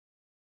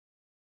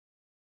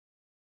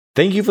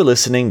Thank you for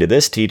listening to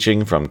this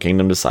teaching from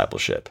Kingdom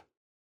Discipleship.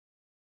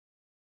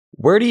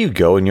 Where do you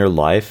go in your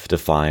life to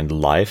find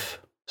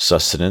life,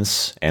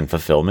 sustenance, and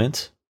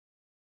fulfillment?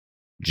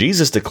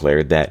 Jesus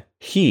declared that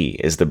He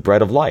is the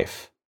bread of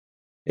life.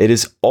 It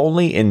is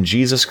only in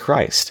Jesus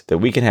Christ that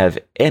we can have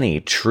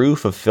any true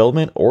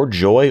fulfillment or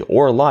joy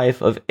or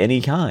life of any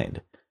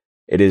kind.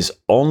 It is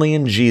only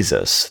in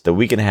Jesus that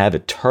we can have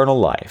eternal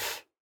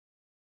life.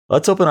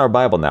 Let's open our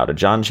Bible now to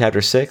John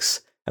chapter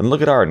 6 and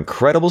look at our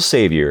incredible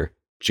Savior,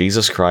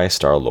 Jesus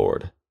Christ our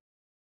Lord.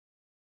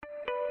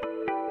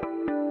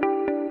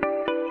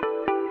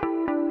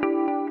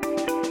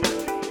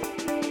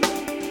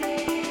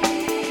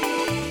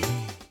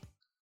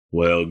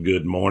 Well,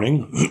 good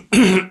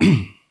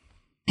morning.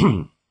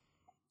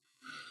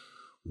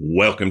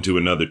 Welcome to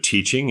another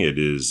teaching. It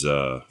is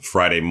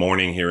Friday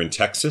morning here in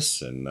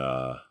Texas, and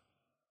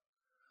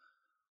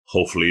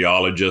hopefully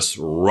y'all are just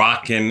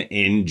rocking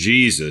in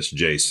Jesus,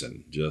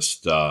 Jason.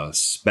 Just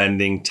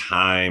spending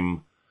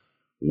time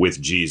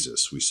with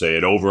Jesus. We say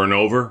it over and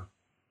over.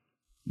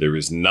 There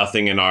is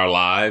nothing in our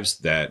lives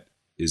that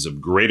is of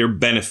greater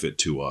benefit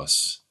to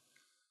us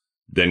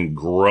than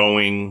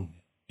growing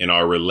in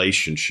our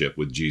relationship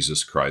with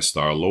Jesus Christ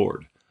our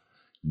Lord,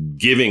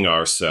 giving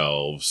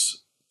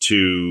ourselves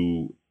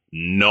to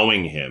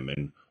knowing Him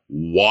and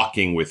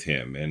walking with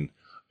Him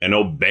and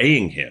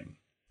obeying Him,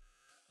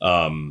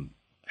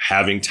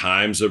 having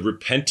times of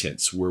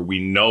repentance where we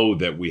know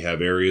that we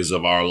have areas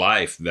of our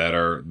life that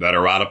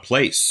are out of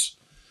place.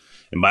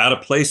 And by out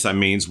of place, I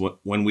mean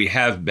when we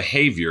have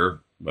behavior,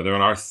 whether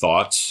in our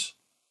thoughts,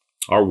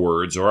 our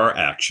words, or our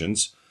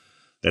actions,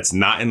 that's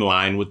not in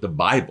line with the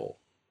Bible.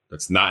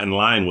 That's not in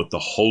line with the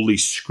Holy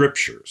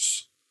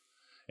Scriptures.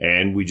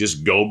 And we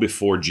just go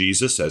before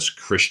Jesus as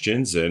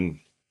Christians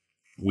and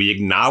we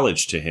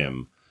acknowledge to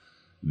Him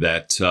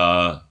that,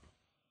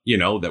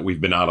 that we've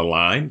been out of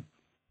line.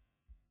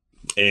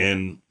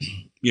 And,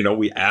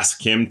 we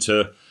ask Him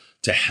to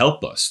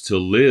help us to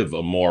live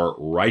a more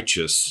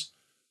righteous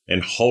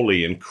and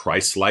holy and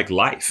Christ-like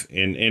life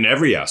in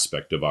every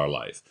aspect of our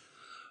life.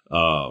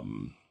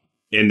 And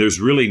there's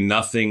really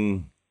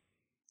nothing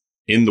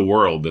in the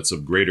world that's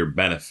of greater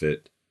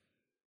benefit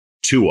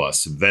to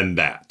us than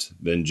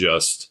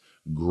just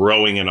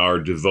growing in our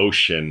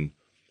devotion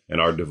and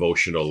our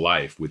devotional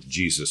life with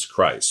Jesus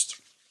Christ,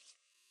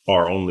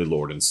 our only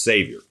Lord and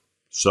Savior.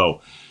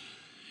 So,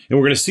 and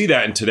we're going to see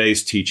that in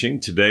today's teaching.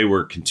 Today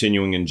we're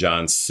continuing in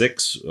John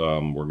 6.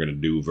 We're going to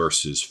do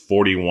verses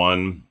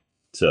 41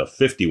 to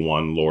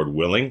 51, Lord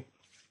willing.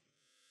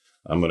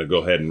 I'm going to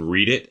go ahead and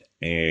read it,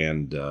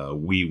 and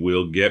we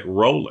will get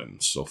rolling.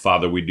 So,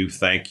 Father, we do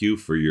thank you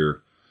for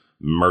your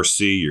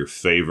mercy, your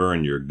favor,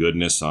 and your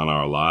goodness on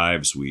our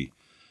lives. We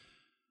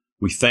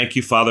thank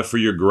you, Father, for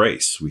your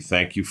grace. We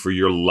thank you for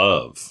your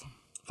love.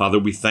 Father,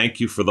 we thank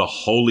you for the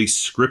Holy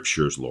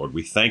Scriptures, Lord.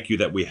 We thank you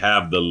that we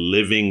have the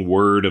living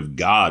Word of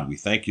God. We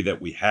thank you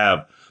that we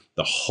have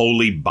the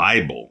Holy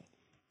Bible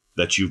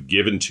that you've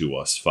given to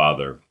us,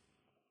 Father,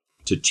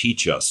 to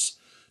teach us,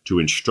 to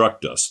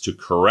instruct us, to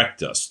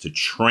correct us, to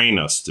train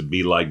us to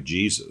be like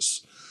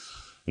Jesus.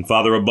 And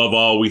Father, above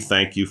all, we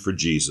thank you for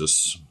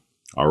Jesus,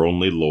 our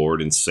only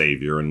Lord and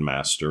Savior and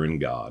Master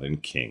and God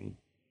and King.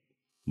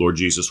 Lord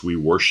Jesus, we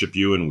worship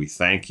you and we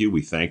thank you.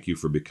 We thank you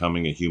for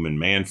becoming a human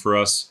man for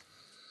us,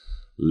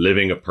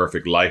 living a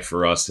perfect life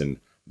for us, and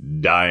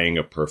dying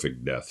a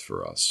perfect death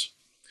for us.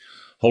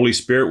 Holy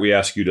Spirit, we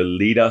ask you to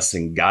lead us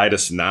and guide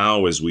us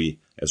now as we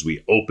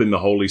open the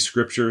Holy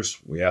Scriptures.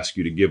 We ask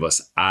you to give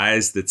us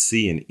eyes that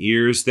see and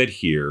ears that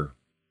hear.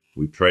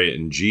 We pray it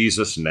in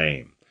Jesus'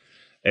 name.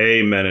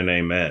 Amen and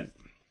amen.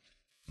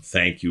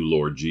 Thank you,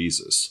 Lord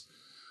Jesus.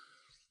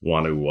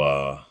 Want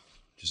to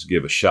just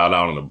give a shout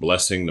out and a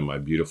blessing to my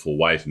beautiful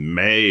wife,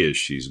 May, as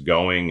she's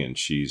going and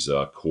she's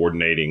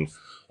coordinating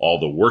all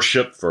the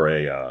worship for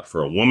a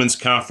women's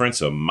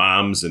conference, a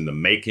Moms in the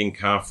Making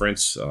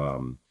conference.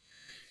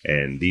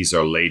 And these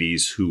are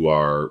ladies who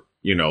are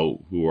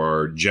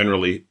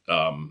generally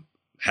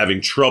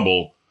having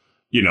trouble,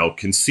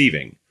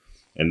 conceiving,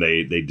 and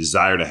they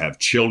desire to have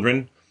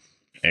children.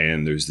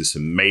 And there's this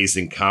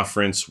amazing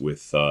conference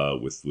with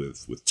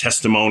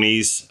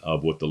testimonies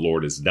of what the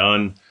Lord has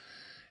done.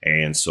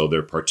 And so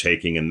they're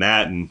partaking in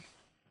that. And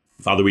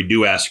Father, we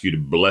do ask you to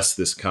bless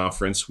this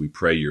conference. We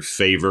pray your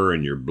favor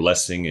and your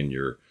blessing and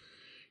your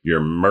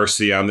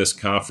mercy on this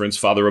conference.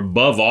 Father,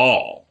 above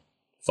all,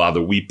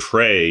 Father, we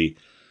pray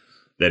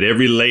that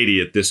every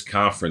lady at this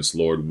conference,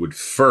 Lord, would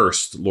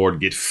first, Lord,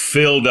 get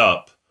filled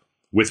up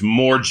with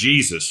more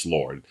Jesus,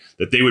 Lord,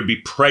 that they would be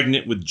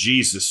pregnant with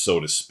Jesus, so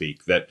to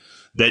speak, that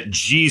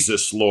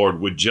Jesus, Lord,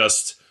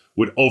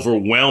 would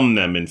overwhelm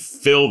them and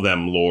fill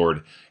them,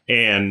 Lord,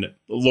 and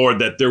Lord,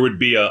 that there would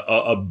be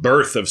a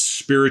birth of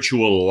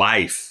spiritual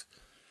life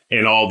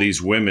in all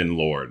these women,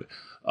 Lord,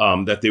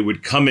 that they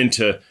would come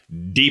into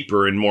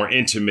deeper and more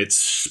intimate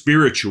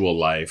spiritual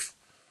life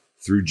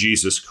through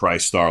Jesus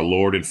Christ our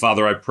Lord. And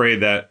Father, I pray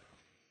that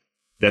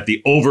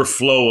the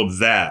overflow of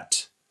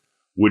that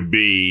would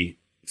be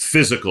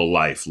physical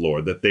life,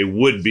 Lord, that they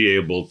would be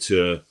able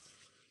to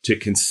to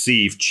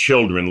conceive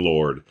children,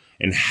 Lord,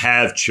 and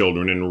have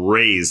children and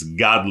raise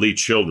godly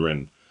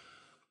children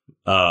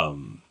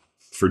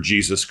for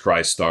Jesus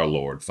Christ our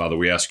Lord. Father,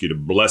 we ask you to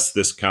bless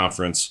this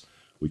conference.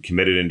 We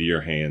commit it into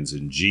your hands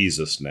in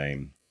Jesus'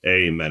 name.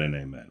 Amen and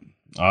amen.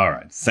 All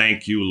right.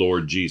 Thank you,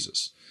 Lord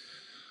Jesus.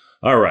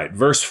 All right.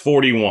 Verse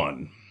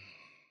 41.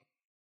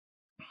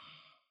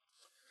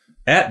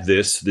 At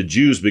this, the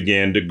Jews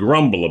began to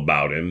grumble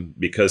about him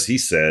because he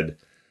said,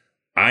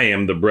 I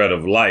am the bread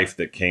of life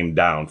that came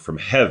down from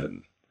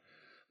heaven.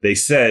 They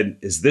said,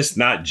 is this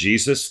not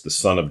Jesus, the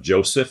son of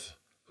Joseph,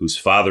 whose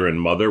father and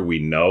mother we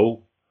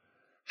know?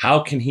 How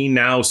can he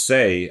now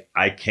say,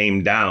 I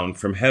came down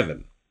from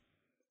heaven?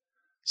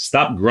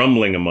 Stop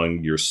grumbling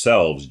among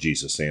yourselves,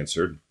 Jesus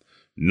answered.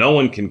 No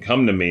one can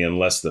come to me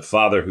unless the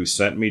Father who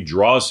sent me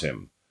draws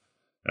him,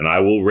 and I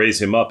will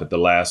raise him up at the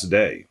last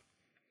day.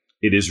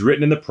 It is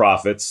written in the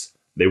prophets,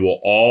 they will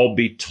all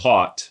be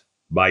taught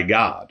by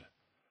God.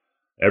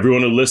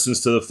 Everyone who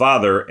listens to the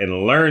Father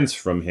and learns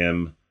from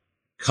him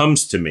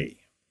comes to me.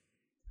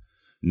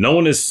 No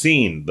one has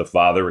seen the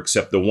Father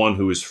except the one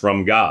who is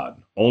from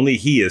God. Only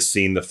he has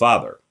seen the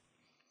Father.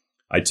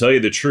 I tell you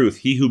the truth,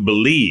 he who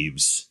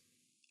believes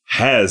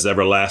has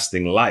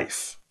everlasting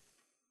life.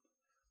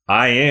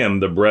 I am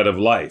the bread of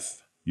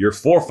life. Your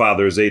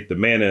forefathers ate the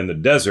manna in the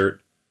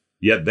desert,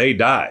 yet they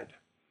died.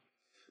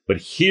 But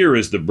here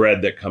is the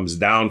bread that comes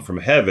down from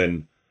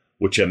heaven,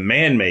 which a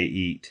man may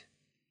eat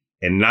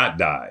and not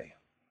die.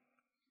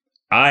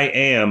 I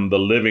am the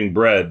living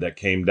bread that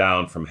came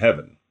down from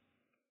heaven.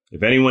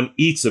 If anyone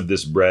eats of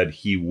this bread,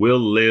 he will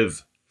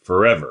live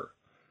forever.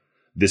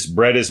 This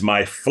bread is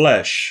my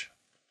flesh,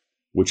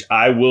 which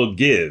I will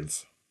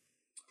give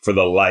for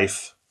the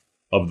life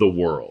of the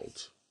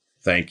world.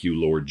 Thank you,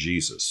 Lord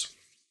Jesus.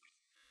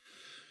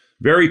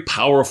 Very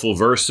powerful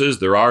verses.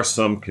 There are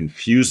some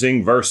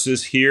confusing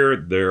verses here.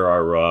 There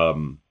are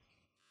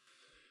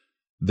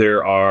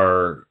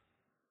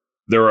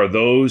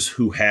those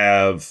who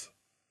have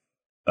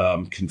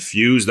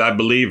confused, I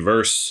believe,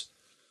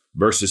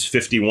 verses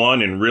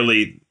 51 and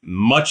really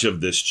much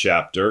of this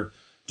chapter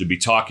to be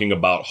talking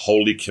about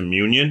Holy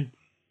Communion.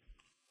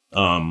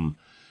 In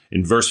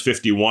verse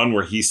 51,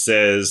 where he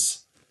says,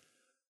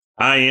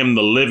 I am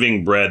the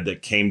living bread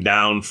that came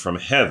down from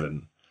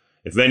heaven.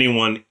 If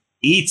anyone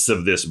eats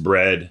of this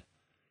bread,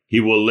 he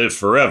will live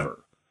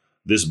forever.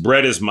 This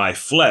bread is my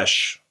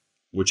flesh,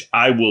 which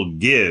I will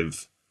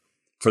give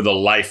for the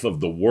life of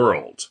the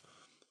world.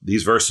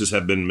 These verses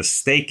have been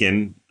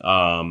mistaken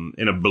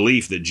in a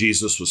belief that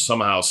Jesus was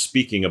somehow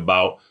speaking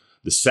about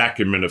the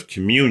sacrament of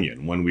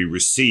communion when we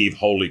receive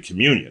Holy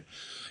Communion.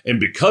 And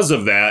because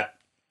of that,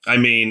 I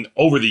mean,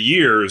 over the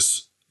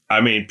years,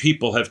 I mean,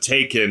 people have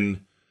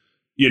taken,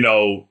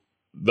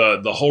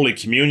 the Holy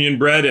Communion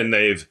bread and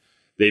they've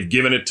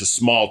given it to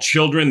small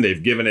children.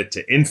 They've given it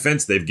to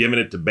infants. They've given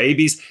it to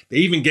babies. They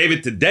even gave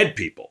it to dead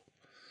people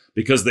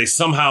because they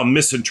somehow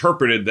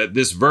misinterpreted that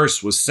this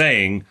verse was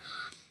saying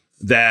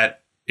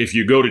that if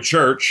you go to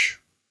church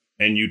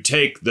and you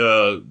take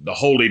the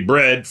holy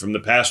bread from the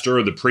pastor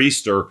or the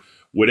priest or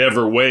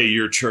whatever way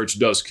your church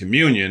does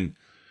communion,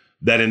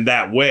 that in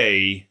that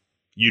way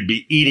you'd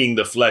be eating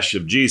the flesh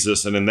of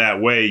Jesus, and in that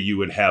way you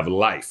would have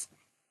life.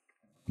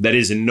 That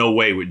is in no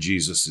way what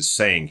Jesus is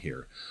saying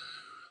here.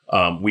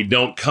 We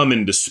don't come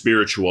into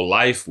spiritual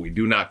life. We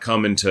do not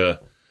come into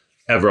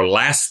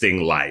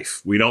everlasting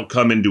life. We don't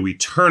come into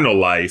eternal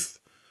life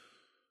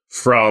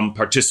from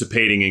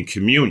participating in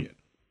communion.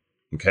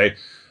 Okay?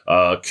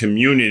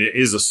 Communion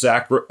is a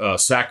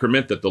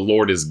sacrament that the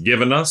Lord has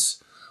given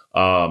us.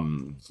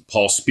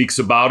 Paul speaks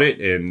about it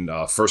in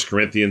 1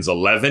 Corinthians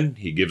 11.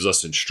 He gives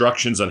us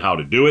instructions on how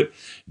to do it.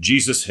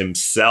 Jesus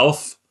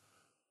himself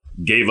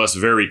gave us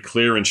very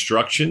clear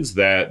instructions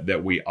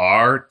that we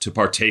are to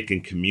partake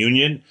in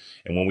communion.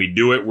 And when we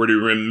do it, we're to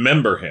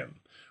remember him.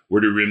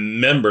 We're to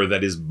remember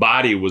that his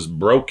body was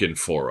broken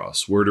for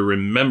us. We're to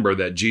remember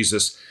that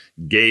Jesus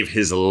gave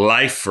his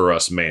life for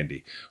us,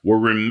 Mandy. We're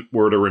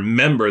to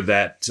remember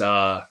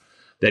that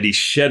he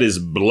shed his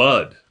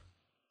blood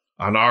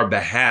on our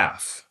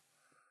behalf.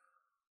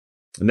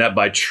 And that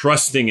by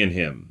trusting in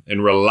him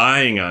and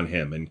relying on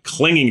him and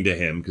clinging to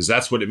him, because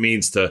that's what it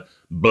means to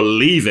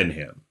believe in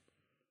him,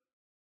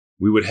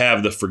 we would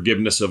have the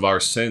forgiveness of our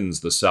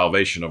sins, the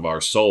salvation of our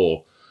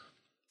soul,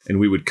 and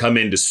we would come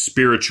into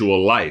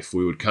spiritual life.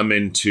 We would come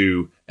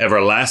into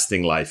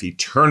everlasting life,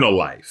 eternal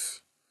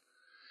life.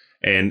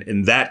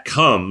 And that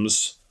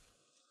comes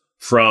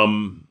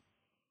from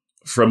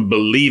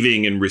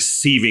believing and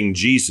receiving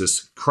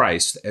Jesus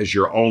Christ as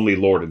your only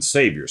Lord and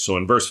Savior. So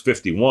in verse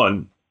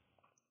 51,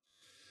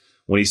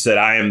 when he said,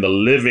 I am the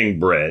living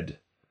bread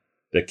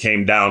that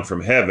came down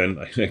from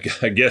heaven,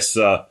 I guess,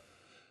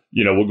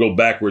 we'll go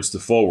backwards to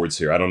forwards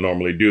here. I don't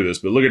normally do this,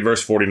 but look at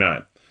verse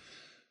 49.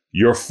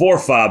 Your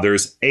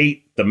forefathers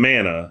ate the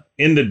manna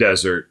in the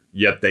desert,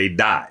 yet they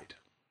died.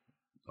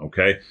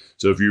 Okay,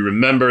 so if you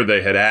remember,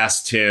 they had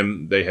asked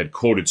him, they had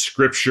quoted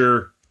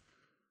scripture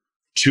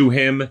to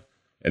him,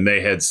 and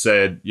they had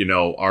said,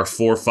 our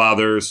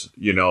forefathers,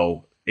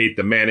 ate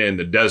the manna in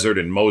the desert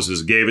and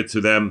Moses gave it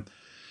to them.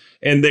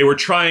 And they were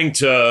trying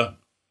to,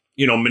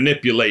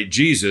 manipulate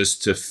Jesus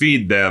to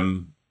feed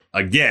them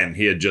again.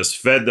 He had just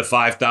fed the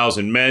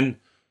 5,000 men.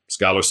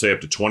 Scholars say up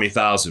to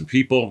 20,000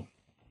 people.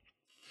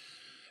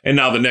 And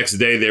now the next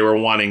day they were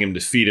wanting him to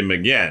feed him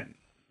again.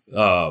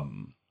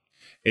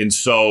 And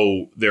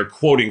so they're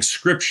quoting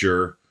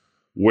scripture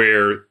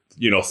where,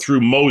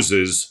 through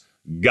Moses,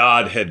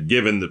 God had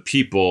given the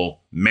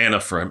people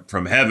manna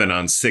from heaven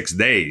on 6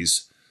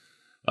 days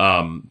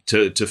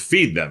to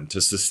feed them,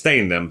 to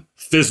sustain them,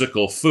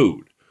 physical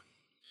food.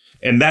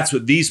 And that's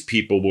what these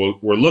people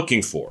were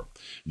looking for.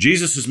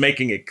 Jesus is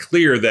making it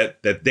clear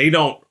that they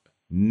don't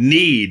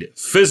need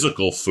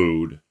physical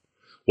food.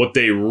 What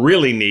they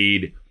really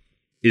need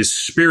is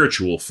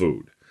spiritual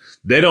food.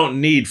 They don't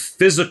need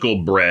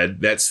physical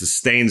bread that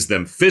sustains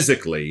them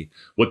physically.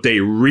 What they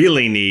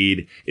really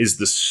need is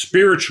the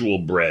spiritual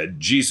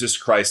bread, Jesus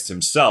Christ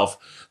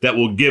himself, that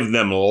will give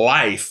them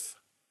life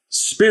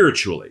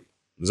spiritually.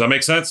 Does that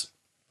make sense?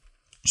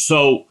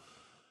 So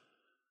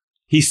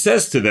he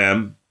says to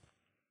them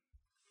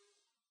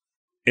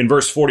in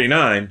verse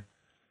 49,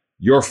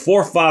 your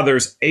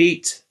forefathers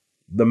ate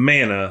the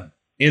manna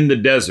in the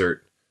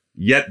desert,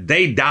 yet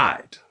they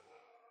died.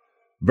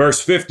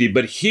 Verse 50,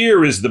 but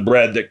here is the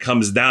bread that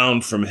comes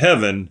down from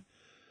heaven,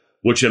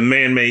 which a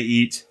man may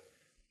eat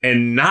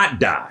and not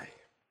die.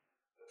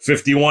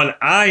 51,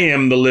 I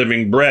am the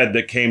living bread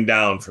that came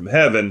down from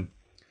heaven.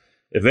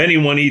 If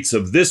anyone eats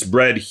of this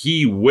bread,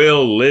 he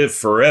will live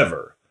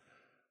forever.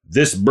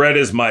 This bread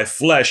is my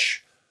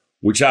flesh,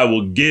 which I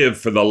will give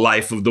for the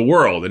life of the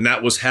world. And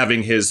that was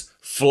having his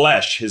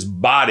flesh, his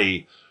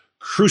body,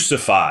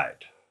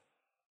 crucified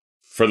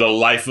for the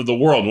life of the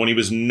world. When he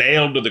was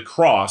nailed to the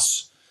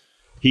cross,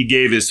 he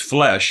gave his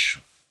flesh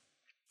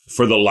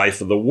for the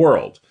life of the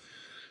world.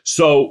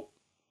 So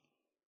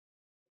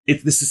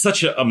this is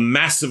such a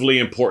massively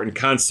important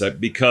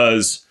concept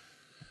because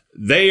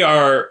they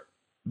are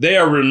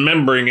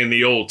remembering in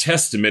the Old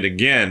Testament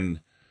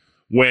again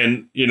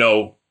when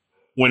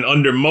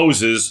under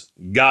Moses,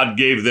 God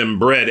gave them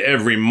bread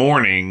every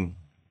morning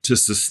to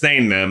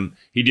sustain them.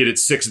 He did it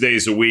 6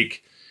 days a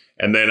week.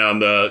 And then on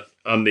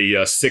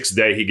the sixth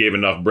day, he gave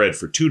enough bread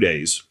for 2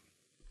 days.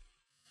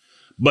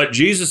 But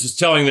Jesus is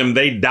telling them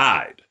they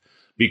died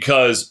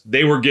because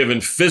they were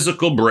given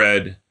physical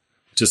bread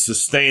to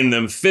sustain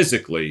them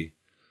physically,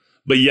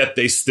 but yet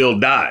they still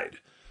died.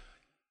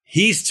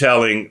 He's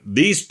telling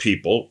these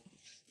people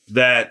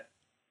that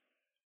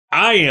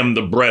I am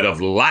the bread of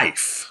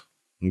life,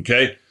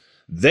 okay?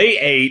 They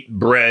ate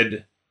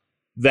bread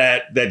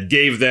that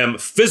gave them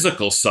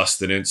physical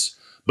sustenance,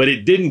 but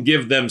it didn't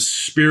give them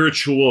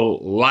spiritual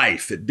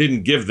life. It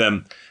didn't give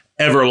them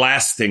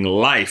everlasting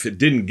life. It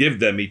didn't give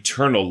them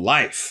eternal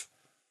life.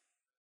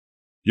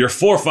 Your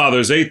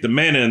forefathers ate the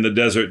manna in the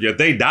desert, yet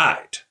they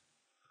died.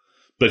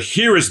 But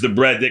here is the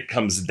bread that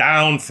comes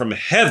down from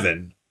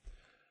heaven,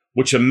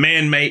 which a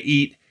man may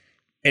eat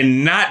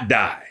and not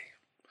die.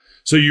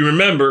 So you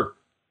remember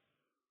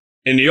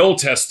in the Old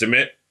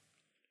Testament,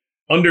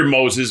 under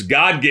Moses,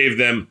 God gave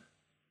them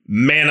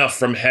manna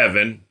from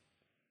heaven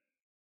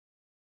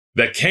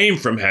that came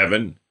from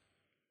heaven,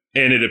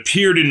 and it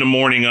appeared in the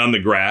morning on the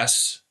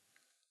grass,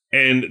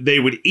 and they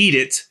would eat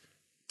it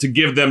to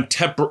give them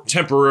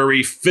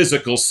temporary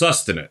physical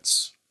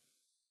sustenance.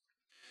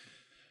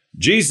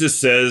 Jesus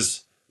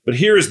says, but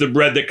here is the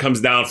bread that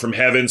comes down from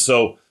heaven.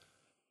 So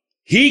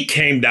he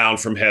came down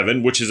from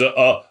heaven, which is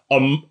an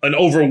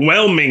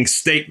overwhelming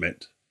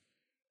statement.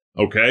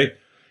 Okay?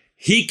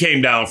 He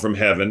came down from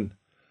heaven,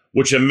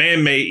 which a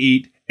man may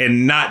eat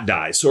and not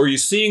die. So are you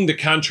seeing the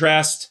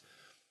contrast?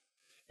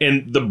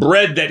 And the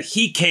bread that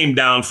he came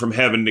down from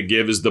heaven to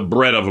give is the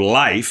bread of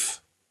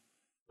life,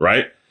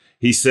 right?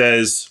 He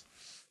says,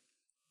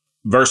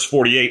 verse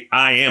 48,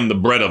 I am the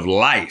bread of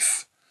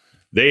life.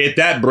 They ate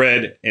that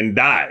bread and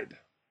died.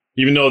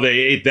 Even though they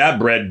ate that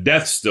bread,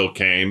 death still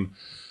came.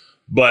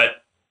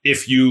 But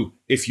if you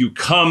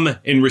come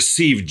and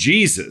receive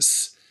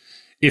Jesus,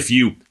 if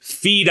you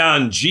feed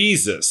on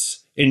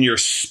Jesus in your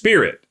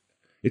spirit,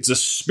 it's a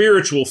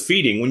spiritual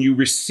feeding. When you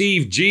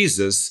receive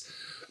Jesus,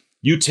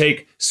 you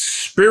take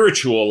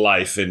spiritual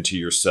life into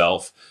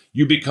yourself.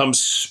 You become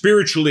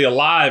spiritually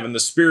alive, and the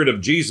Spirit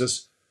of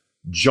Jesus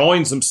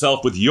joins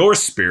himself with your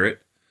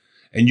spirit,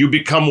 and you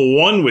become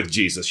one with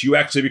Jesus. You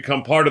actually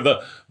become part of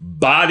the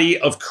body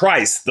of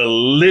Christ, the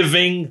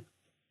living,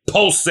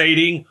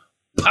 pulsating,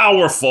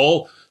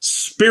 powerful,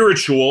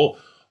 spiritual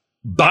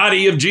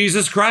body of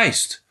Jesus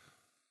Christ.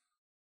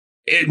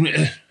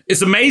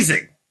 It's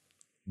amazing.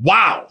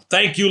 Wow.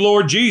 Thank you,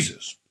 Lord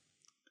Jesus.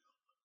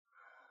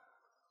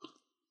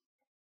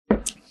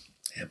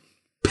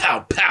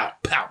 Pow, pow,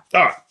 pow.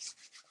 All right.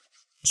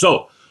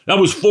 So that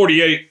was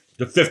 48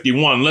 to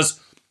 51.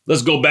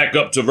 Let's go back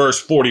up to verse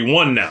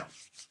 41 now.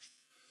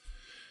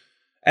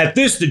 At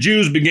this, the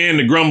Jews began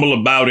to grumble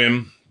about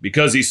him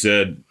because he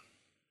said,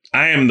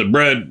 I am the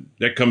bread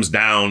that comes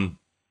down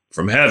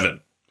from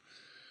heaven.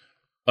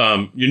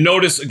 You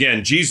notice,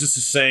 again, Jesus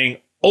is saying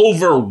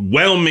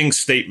overwhelming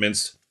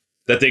statements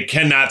that they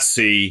cannot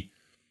see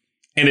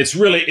And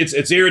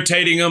it's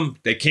irritating them.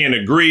 They can't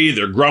agree.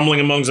 They're grumbling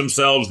amongst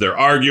themselves. They're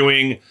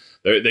arguing.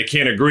 They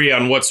can't agree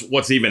on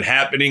what's even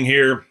happening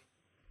here.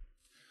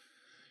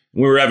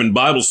 When we were having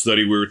Bible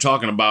study, we were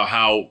talking about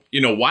how,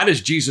 why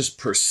does Jesus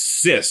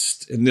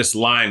persist in this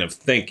line of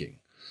thinking?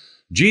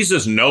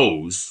 Jesus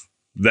knows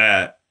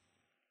that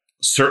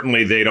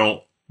certainly they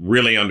don't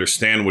really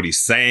understand what he's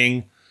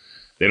saying.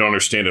 They don't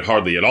understand it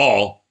hardly at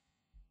all.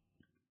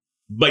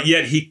 But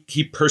yet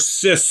he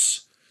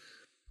persists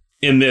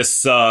in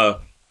this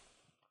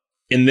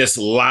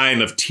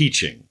line of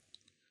teaching.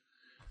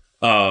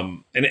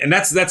 And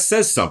that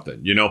says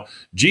something,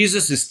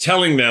 Jesus is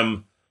telling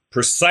them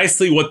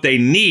precisely what they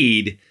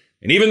need.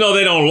 And even though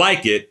they don't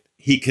like it,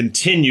 he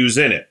continues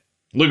in it.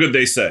 Look what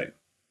they say.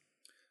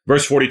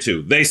 Verse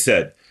 42, they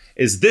said,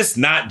 "Is this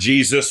not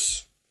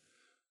Jesus,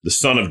 the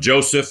son of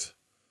Joseph,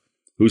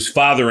 whose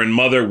father and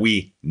mother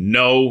we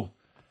know?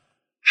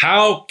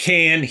 How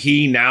can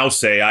he now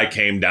say, 'I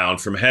came down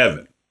from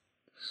heaven'?"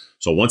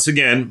 So once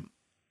again,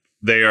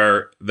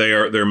 their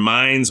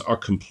minds are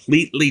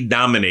completely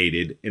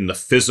dominated in the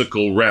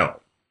physical realm.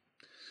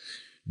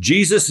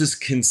 Jesus is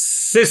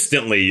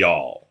consistently,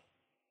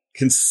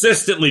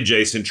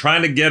 Jason,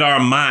 trying to get our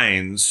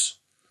minds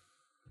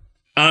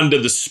onto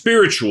the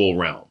spiritual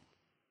realm.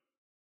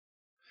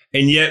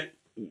 And yet,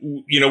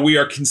 we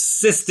are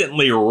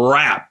consistently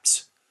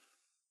wrapped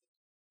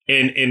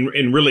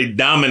and really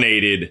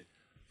dominated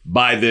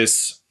by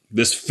this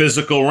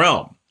physical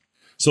realm.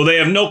 So they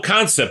have no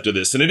concept of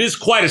this. And it is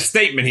quite a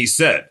statement, he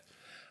said.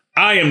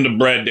 "I am the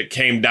bread that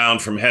came down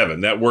from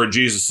heaven." That word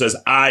Jesus says,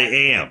 "I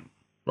am,"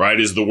 right,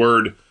 is the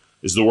word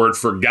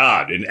for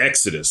God in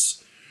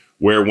Exodus,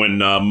 where when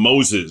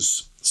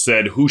Moses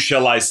said, "Who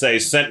shall I say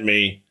sent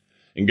me?"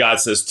 And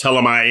God says, "Tell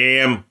him I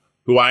am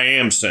who I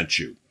am sent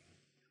you."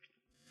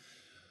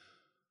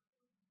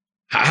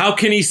 How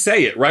can he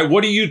say it, right?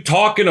 What are you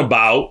talking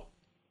about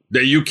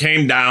that you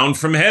came down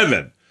from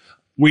heaven?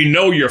 We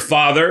know your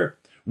father.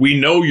 We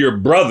know your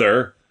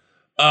brother.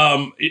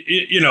 What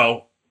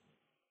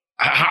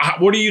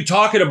are you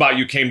talking about?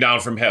 You came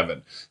down from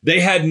heaven. They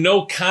had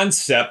no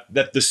concept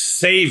that the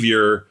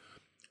Savior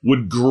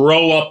would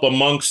grow up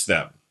amongst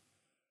them.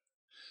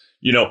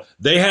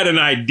 They had an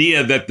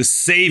idea that the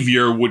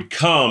Savior would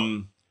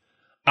come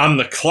on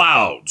the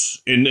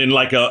clouds in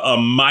like a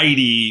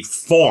mighty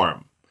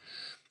form.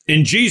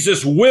 And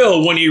Jesus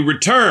will, when he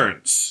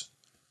returns,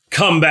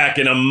 come back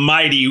in a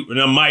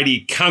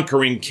mighty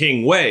conquering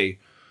king way.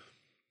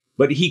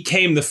 But he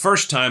came the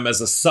first time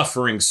as a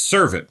suffering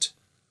servant.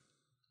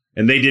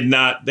 And they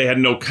had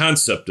no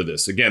concept of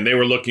this. Again, they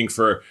were looking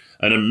for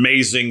an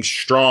amazing,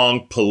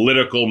 strong,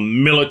 political,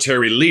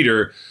 military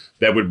leader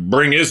that would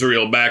bring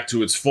Israel back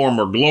to its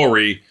former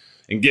glory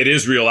and get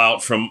Israel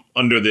out from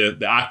under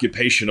the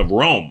occupation of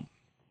Rome.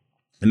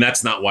 And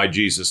that's not why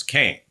Jesus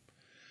came.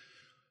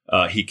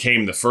 He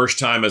came the first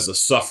time as a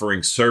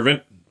suffering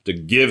servant to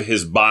give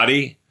his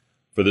body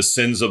for the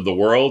sins of the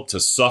world,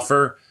 to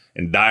suffer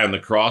and die on the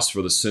cross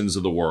for the sins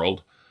of the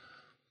world.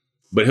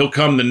 But he'll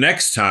come the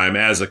next time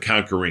as a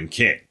conquering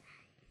king.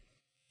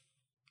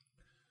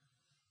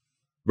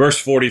 Verse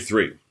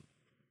 43.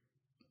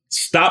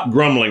 "Stop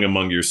grumbling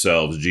among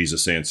yourselves,"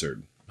 Jesus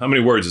answered. How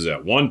many words is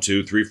that? 1,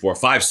 2, 3, 4,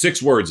 5,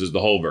 6 words is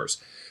the whole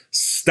verse.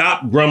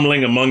 "Stop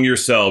grumbling among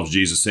yourselves,"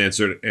 Jesus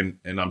answered. And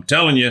I'm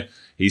telling you,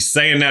 he's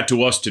saying that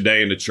to us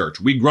today in the church.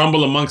 We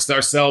grumble amongst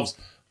ourselves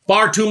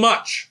far too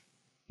much.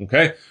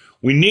 Okay?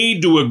 We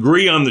need to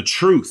agree on the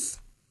truth.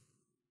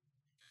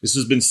 This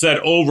has been said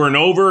over and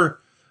over,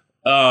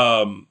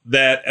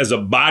 that as a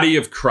body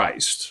of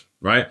Christ,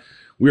 right,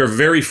 we are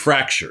very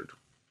fractured.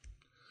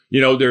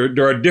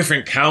 There are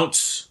different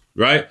counts,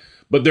 right?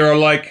 But there are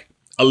like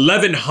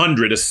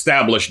 1,100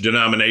 established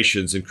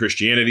denominations in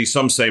Christianity.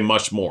 Some say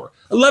much more.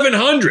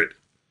 1,100,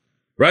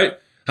 right?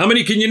 How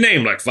many can you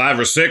name? Like 5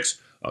 or 6?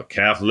 A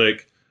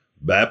Catholic,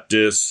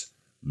 Baptist,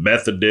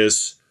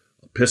 Methodist,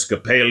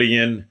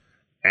 Episcopalian,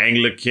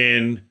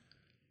 Anglican,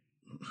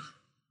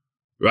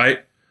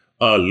 right?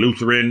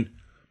 Lutheran.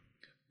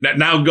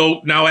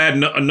 Now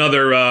add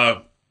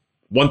another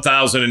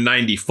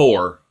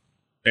 1,094,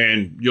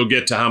 and you'll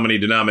get to how many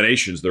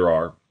denominations there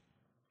are.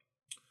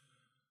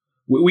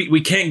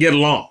 We can't get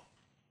along.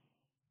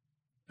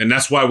 And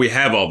that's why we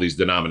have all these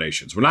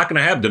denominations. We're not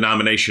going to have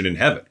denomination in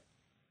heaven.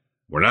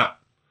 We're not.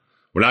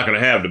 We're not going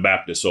to have the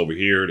Baptists over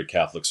here, the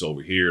Catholics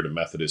over here, the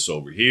Methodists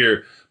over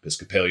here,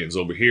 Episcopalians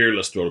over here.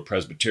 Let's throw the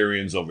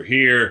Presbyterians over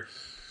here.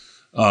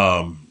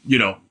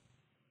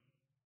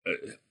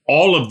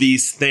 All of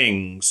these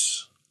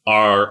things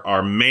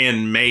are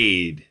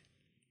man-made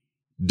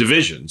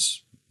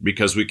divisions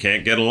because we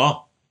can't get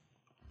along.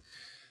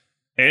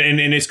 And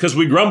it's because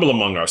we grumble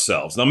among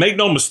ourselves. Now, make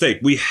no mistake,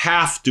 we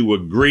have to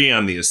agree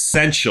on the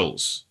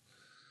essentials.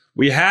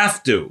 We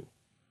have to,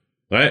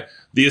 right?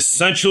 The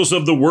essentials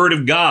of the Word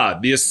of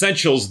God, the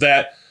essentials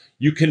that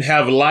you can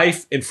have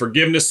life and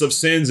forgiveness of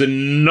sins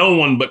in no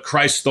one but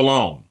Christ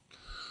alone.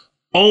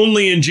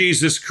 Only in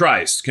Jesus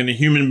Christ can a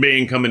human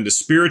being come into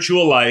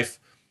spiritual life,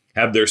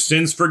 have their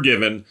sins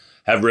forgiven,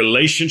 have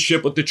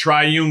relationship with the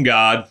triune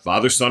God,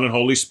 Father, Son, and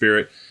Holy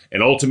Spirit,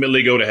 and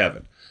ultimately go to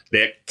heaven.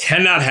 That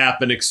cannot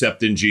happen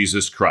except in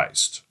Jesus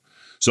Christ.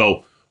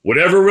 So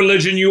whatever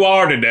religion you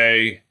are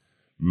today,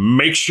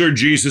 make sure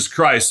Jesus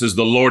Christ is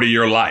the Lord of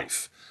your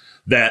life,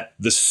 that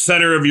the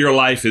center of your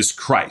life is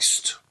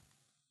Christ,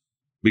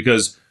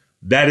 because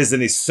that is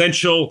an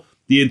essential.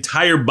 The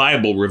entire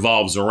Bible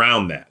revolves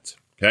around that.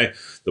 Okay.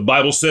 The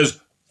Bible says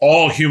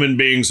all human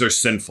beings are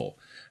sinful.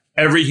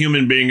 Every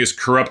human being is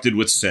corrupted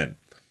with sin.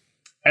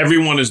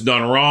 Everyone has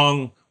done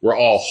wrong. We're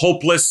all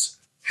hopeless,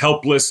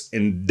 helpless,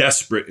 and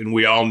desperate, and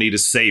we all need a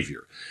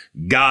savior.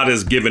 God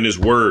has given his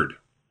word.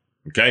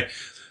 Okay.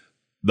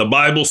 The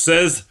Bible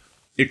says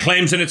it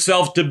claims in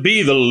itself to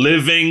be the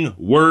living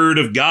word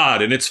of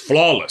God, and it's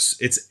flawless.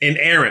 It's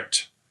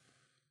inerrant.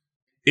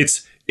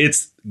 It's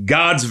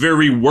God's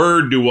very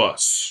word to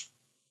us.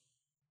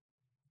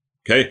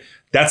 Okay.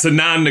 That's a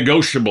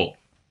non-negotiable.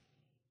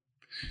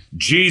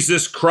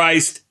 Jesus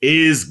Christ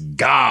is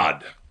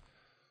God,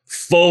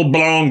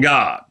 full-blown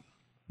God.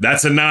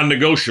 That's a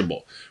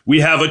non-negotiable.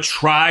 We have a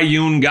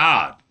triune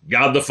God,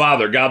 God the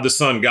Father, God the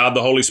Son, God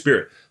the Holy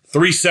Spirit.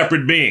 3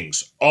 separate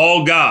beings,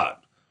 all God.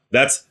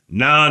 That's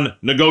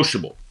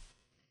non-negotiable.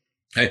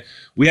 Okay?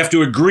 We have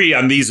to agree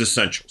on these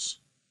essentials.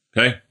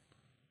 Okay?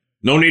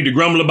 No need to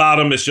grumble about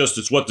them.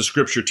 It's what the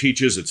scripture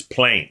teaches. It's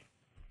plain.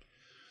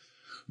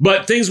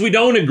 But things we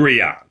don't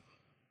agree on,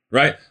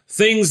 right?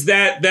 Things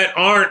that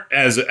aren't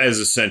as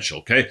essential,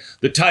 okay?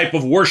 The type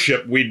of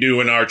worship we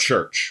do in our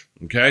church,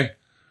 okay?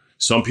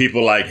 Some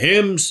people like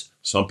hymns.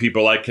 Some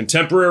people like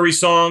contemporary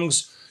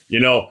songs.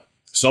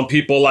 Some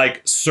people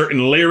like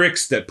certain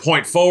lyrics that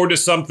point forward to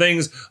some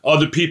things.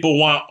 Other people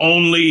want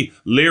only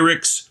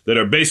lyrics that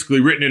are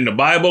basically written in the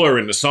Bible or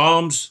in the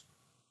Psalms.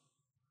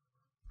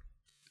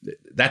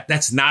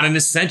 That's not an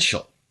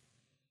essential,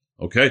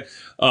 okay?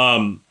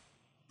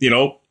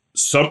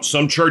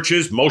 Some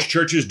churches, most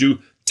churches do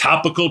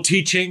topical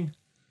teaching.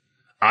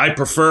 I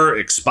prefer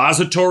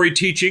expository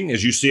teaching,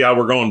 as you see how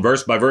we're going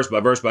verse by verse by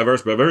verse by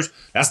verse by verse.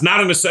 That's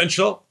not an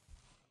essential.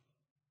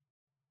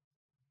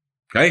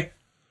 Okay?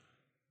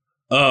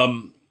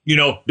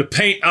 The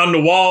paint on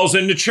the walls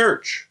in the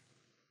church.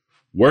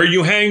 Where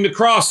you hang the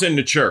cross in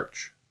the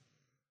church.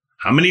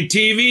 How many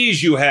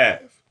TVs you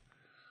have.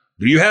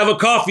 Do you have a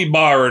coffee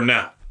bar or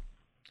not?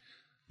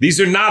 These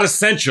are not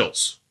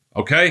essentials,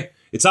 okay?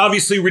 It's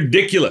obviously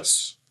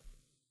ridiculous.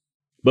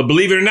 But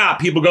believe it or not,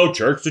 people go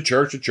church to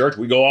church to church.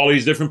 We go all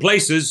these different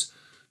places,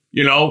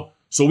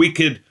 so we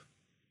could,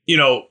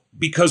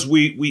 because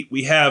we're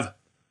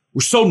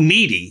so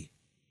needy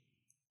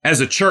as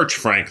a church,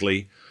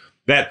 frankly,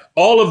 that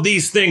all of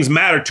these things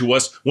matter to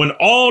us when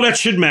all that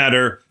should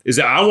matter is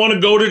that I want to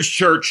go to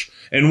church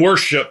and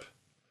worship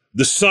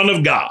the Son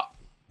of God,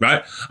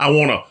 right? I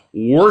want to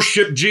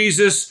worship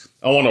Jesus.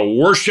 I want to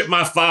worship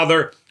my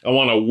Father. I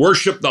want to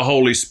worship the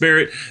Holy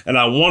Spirit, and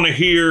I want to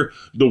hear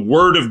the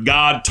Word of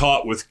God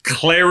taught with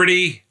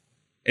clarity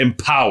and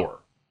power.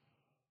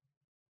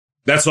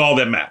 That's all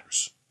that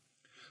matters.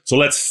 So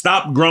let's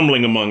stop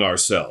grumbling among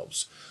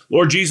ourselves.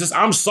 Lord Jesus,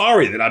 I'm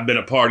sorry that I've been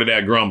a part of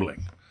that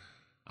grumbling.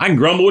 I can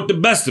grumble with the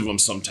best of them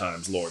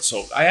sometimes, Lord.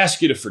 So I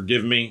ask you to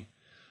forgive me.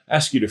 I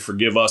ask you to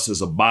forgive us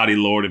as a body,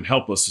 Lord, and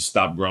help us to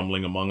stop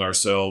grumbling among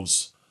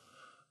ourselves.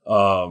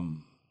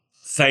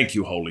 Thank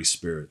you, Holy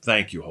Spirit.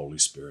 Thank you, Holy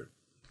Spirit.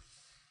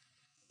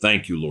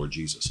 Thank you, Lord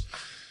Jesus.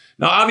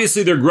 Now,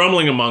 obviously, they're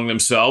grumbling among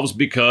themselves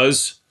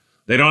because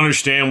they don't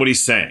understand what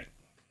he's saying.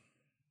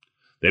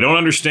 They don't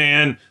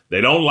understand.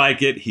 They don't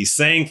like it. He's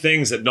saying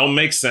things that don't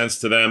make sense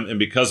to them. And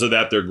because of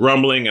that, they're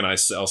grumbling. And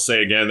I'll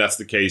say again, that's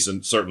the case,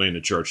 and certainly in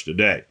the church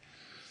today.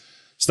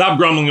 Stop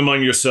grumbling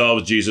among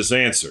yourselves, Jesus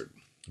answered.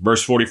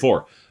 Verse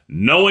 44,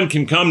 no one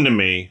can come to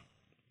me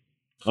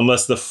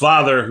unless the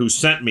Father who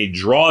sent me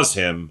draws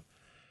him,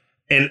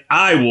 and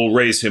I will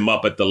raise him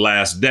up at the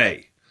last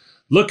day.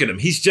 Look at him.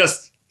 He's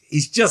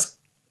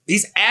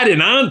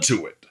adding on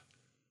to it.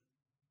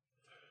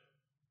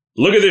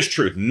 Look at this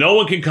truth. No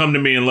one can come to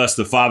me unless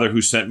the Father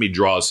who sent me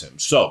draws him.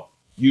 So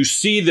you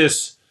see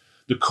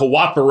the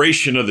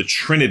cooperation of the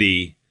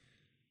Trinity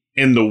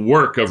in the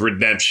work of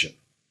redemption.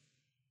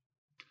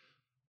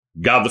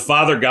 God the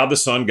Father, God the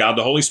Son, God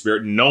the Holy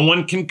Spirit. No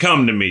one can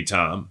come to me,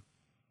 Tom.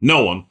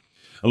 No one.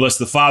 Unless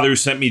the Father who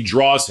sent me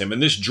draws him.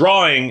 And this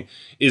drawing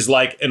is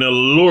like an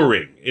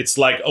alluring. It's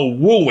like a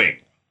wooing.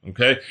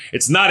 Okay?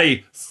 It's not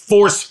a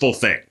forceful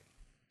thing.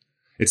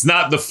 It's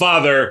not the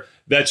Father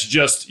that's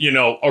just,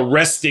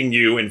 arresting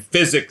you and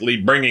physically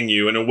bringing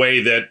you in a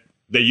way that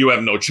you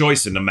have no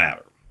choice in the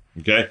matter.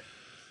 Okay?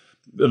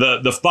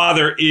 The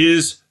Father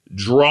is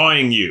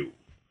drawing you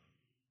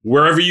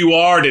wherever you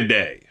are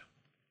today.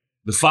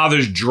 The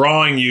Father's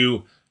drawing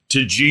you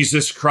to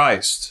Jesus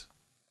Christ.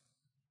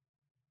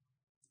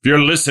 If you're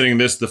listening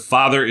to this, the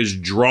Father is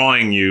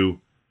drawing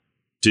you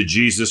to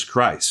Jesus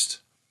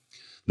Christ.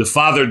 The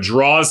Father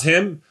draws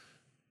him.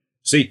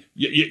 See,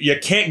 you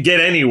can't get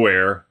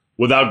anywhere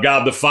without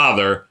God the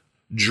Father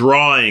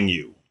drawing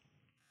you.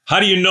 How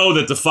do you know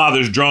that the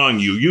Father's drawing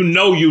you? You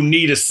know you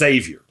need a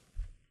Savior.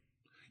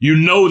 You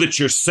know that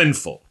you're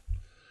sinful.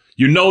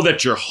 You know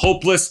that you're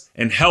hopeless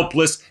and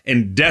helpless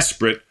and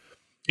desperate,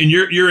 and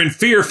you're in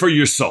fear for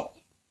your soul.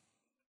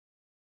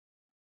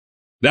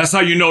 That's how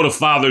you know the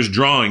Father's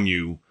drawing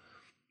you,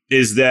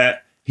 is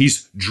that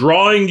he's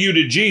drawing you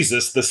to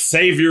Jesus, the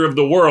Savior of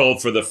the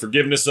world, for the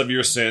forgiveness of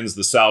your sins,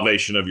 the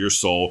salvation of your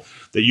soul,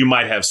 that you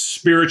might have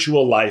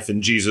spiritual life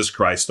in Jesus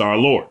Christ our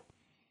Lord.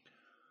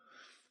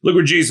 Look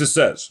what Jesus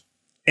says.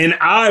 And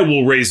I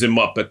will raise him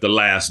up at the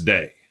last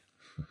day.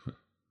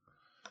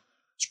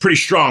 It's a pretty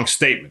strong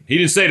statement. He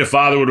didn't say the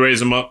Father would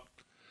raise him up.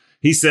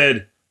 He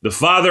said, the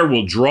Father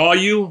will draw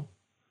you,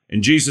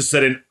 and Jesus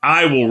said, and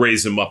I will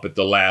raise him up at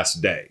the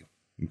last day.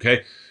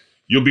 Okay?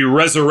 You'll be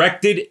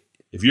resurrected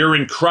if you're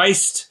in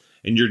Christ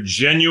and you're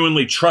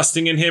genuinely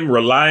trusting in him,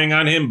 relying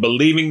on him,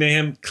 believing to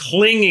him,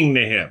 clinging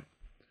to him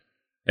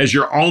as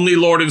your only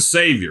Lord and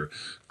Savior.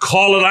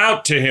 Call it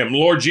out to him.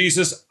 Lord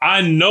Jesus,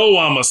 I know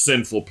I'm a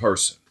sinful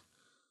person.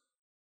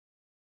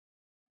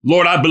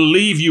 Lord, I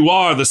believe you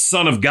are the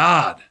Son of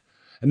God,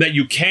 and that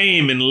you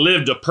came and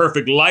lived a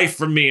perfect life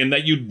for me, and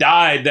that you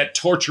died that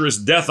torturous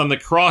death on the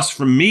cross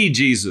for me,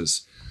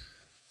 Jesus.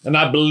 And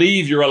I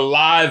believe you're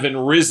alive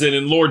and risen.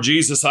 And Lord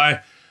Jesus,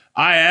 I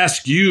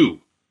ask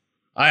you,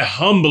 I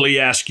humbly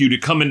ask you to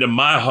come into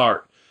my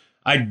heart.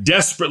 I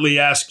desperately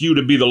ask you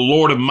to be the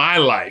Lord of my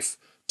life,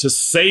 to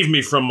save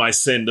me from my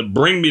sin, to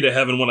bring me to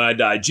heaven when I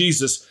die.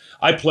 Jesus,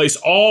 I place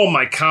all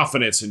my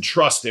confidence and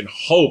trust and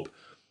hope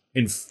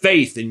and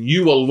faith in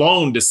you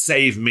alone to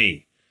save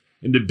me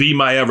and to be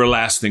my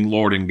everlasting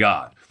Lord and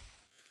God.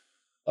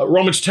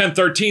 Romans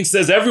 10:13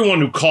 says, everyone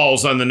who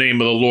calls on the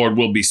name of the Lord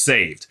will be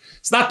saved.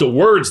 It's not the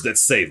words that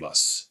save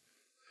us.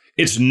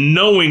 It's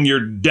knowing your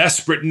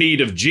desperate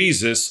need of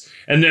Jesus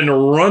and then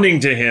running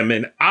to him.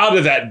 And out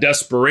of that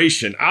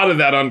desperation, out of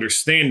that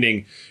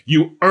understanding,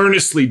 you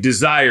earnestly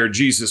desire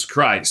Jesus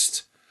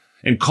Christ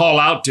and call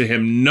out to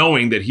him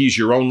knowing that he's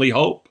your only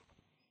hope.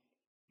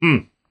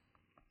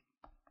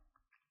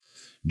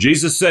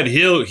 Jesus said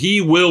he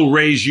will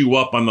raise you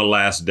up on the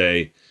last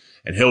day,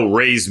 and he'll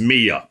raise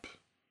me up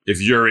if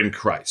you're in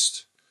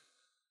Christ.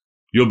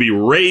 You'll be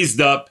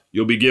raised up.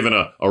 You'll be given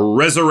a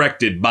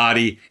resurrected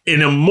body,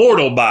 an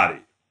immortal body.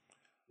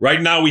 Right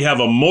now we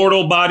have a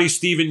mortal body,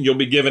 Stephen. You'll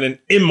be given an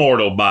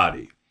immortal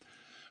body.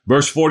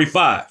 Verse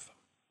 45.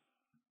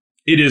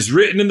 It is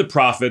written in the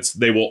prophets,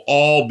 they will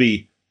all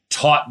be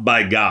taught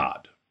by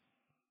God.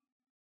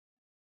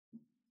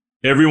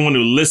 Everyone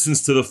who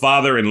listens to the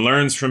Father and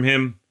learns from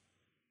him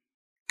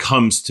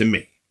comes to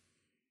me.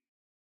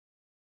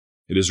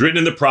 It is written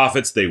in the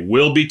prophets, they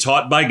will be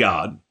taught by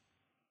God.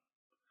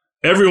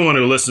 Everyone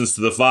who listens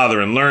to the Father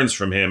and learns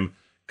from him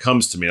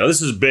comes to me. Now,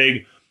 this is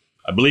big.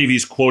 I believe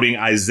he's quoting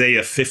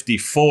Isaiah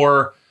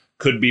 54,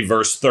 could be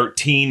verse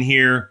 13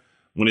 here,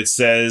 when he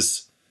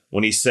says,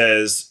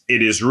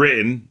 it is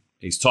written,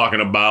 he's talking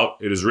about,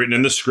 it is written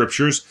in the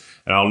scriptures.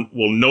 And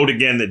we'll note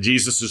again that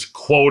Jesus is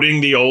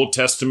quoting the Old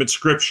Testament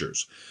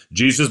scriptures.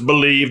 Jesus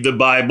believed the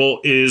Bible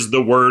is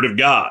the word of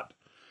God.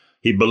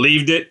 He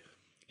believed it.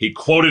 He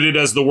quoted it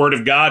as the word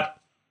of God.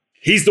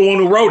 He's the one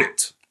who wrote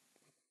it.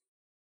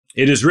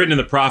 It is written in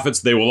the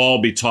prophets, they will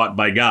all be taught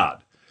by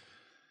God.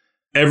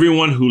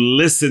 Everyone who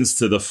listens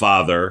to the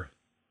Father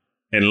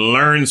and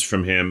learns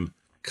from him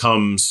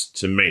comes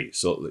to me.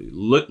 So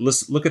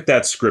let's look at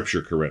that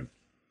scripture, Corinne.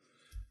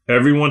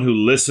 Everyone who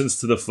listens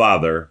to the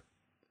Father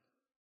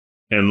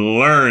and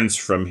learns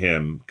from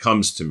him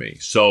comes to me.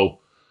 So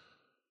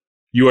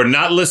you are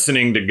not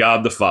listening to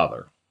God the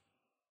Father,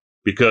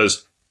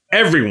 because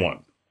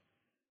everyone,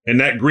 and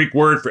that Greek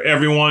word for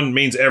everyone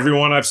means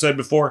everyone, I've said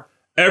before,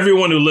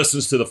 everyone who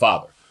listens to the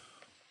Father,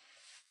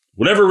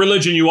 whatever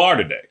religion you are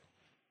today,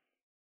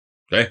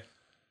 okay?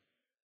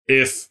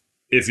 If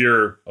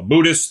you're a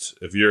Buddhist,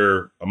 if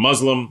you're a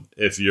Muslim,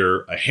 if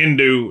you're a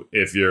Hindu,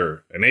 if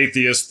you're an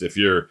atheist, if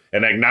you're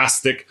an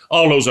agnostic,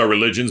 all those are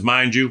religions,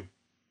 mind you,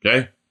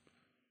 okay?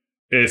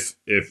 If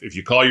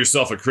you call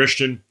yourself a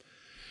Christian,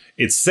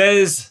 it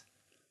says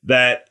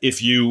that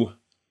if you're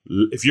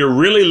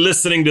really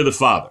listening to the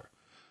Father,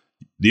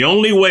 the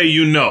only way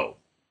you know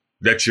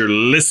that you're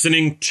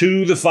listening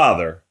to the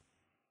Father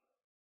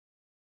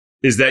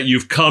is that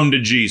you've come to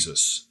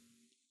Jesus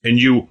and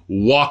you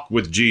walk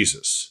with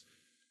Jesus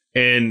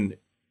and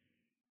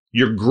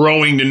you're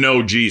growing to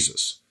know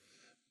Jesus,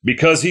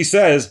 because he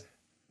says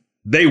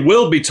they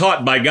will be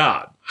taught by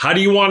God. How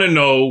do you want to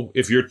know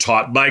if you're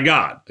taught by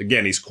God?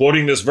 Again, he's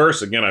quoting this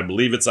verse. Again, I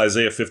believe it's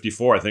Isaiah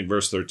 54, I think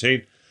verse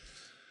 13.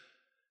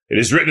 It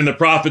is written in the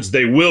prophets,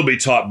 they will be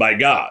taught by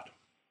God.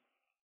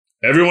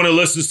 Everyone who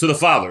listens to the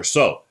Father.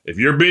 So if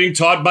you're being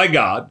taught by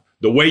God,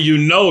 the way you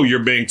know you're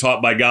being taught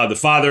by God the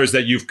Father is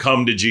that you've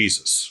come to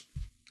Jesus.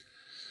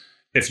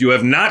 If you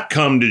have not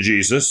come to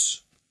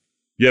Jesus,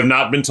 you have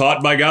not been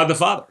taught by God the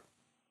Father.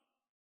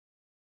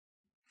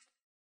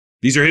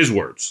 These are his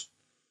words.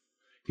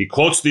 He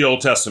quotes the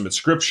Old Testament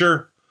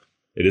scripture.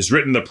 It is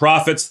written in the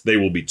prophets, they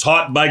will be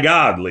taught by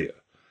God, Leah.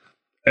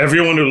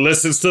 Everyone who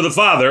listens to the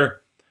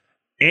Father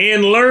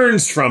and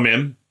learns from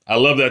him. I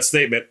love that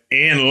statement,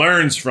 and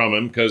learns from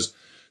him, because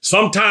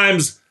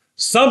sometimes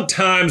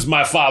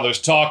my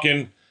Father's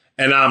talking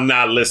and I'm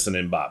not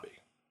listening, Bobby.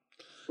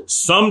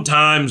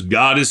 Sometimes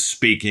God is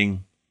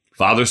speaking,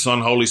 Father,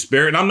 Son, Holy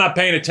Spirit, and I'm not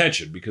paying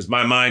attention because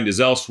my mind is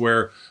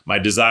elsewhere. My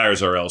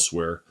desires are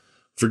elsewhere.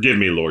 Forgive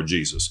me, Lord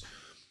Jesus.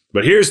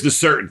 But here's the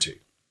certainty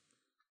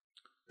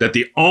that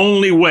the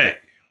only way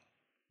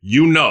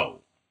you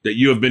know that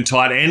you have been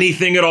taught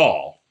anything at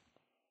all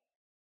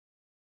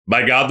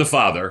by God the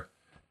Father,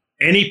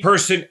 any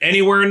person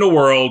anywhere in the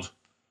world,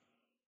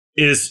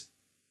 is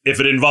if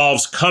it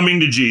involves coming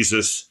to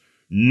Jesus,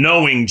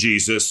 knowing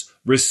Jesus,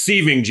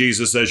 receiving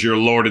Jesus as your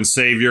Lord and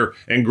Savior,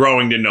 and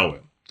growing to know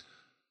him.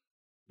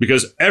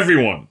 Because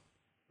everyone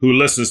who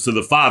listens to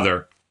the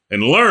Father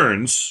and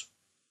learns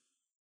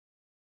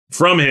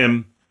from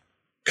him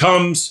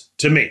comes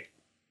to me.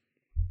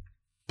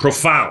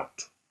 Profound.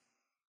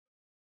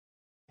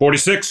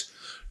 46,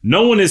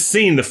 no one has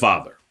seen the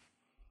Father.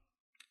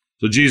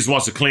 So Jesus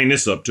wants to clean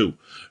this up too.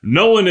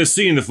 No one has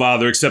seen the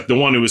Father except the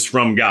one who is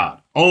from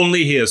God.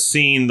 Only he has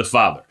seen the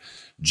Father.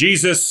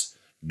 Jesus,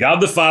 God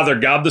the Father,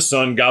 God the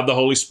Son, God the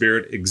Holy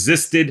Spirit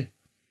existed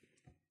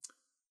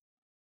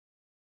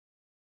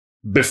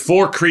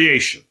before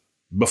creation,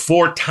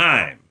 before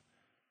time.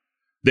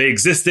 They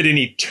existed in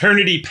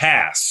eternity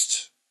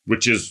past,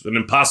 which is an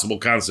impossible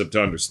concept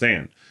to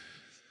understand.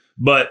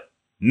 But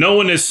no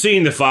one has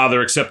seen the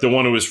Father except the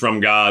one who is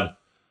from God.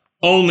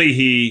 Only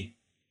he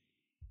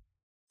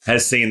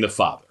has seen the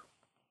Father.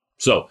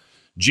 So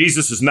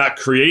Jesus is not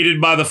created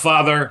by the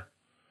Father.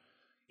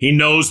 He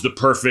knows the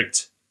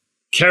perfect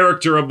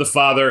character of the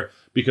Father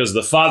because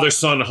the Father,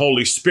 Son,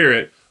 Holy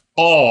Spirit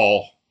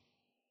all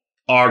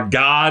are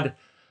God.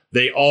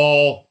 They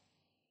all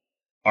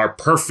are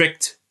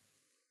perfect.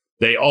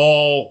 They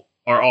all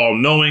are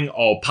all-knowing,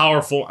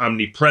 all-powerful,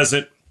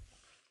 omnipresent.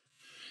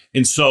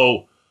 And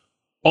so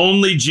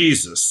only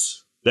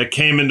Jesus that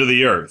came into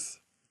the earth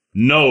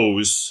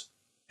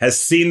has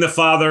seen the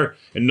Father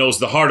and knows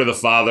the heart of the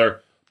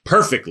Father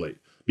perfectly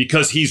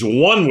because he's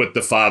one with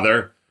the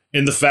Father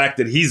in the fact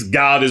that he's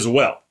God as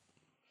well.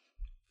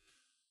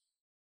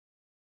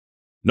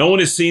 No one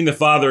has seen the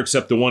Father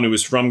except the one who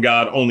is from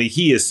God. Only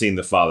he has seen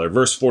the Father.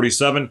 Verse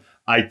 47,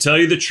 I tell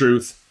you the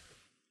truth,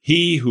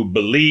 he who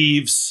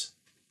believes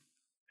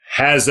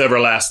has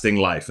everlasting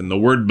life. And the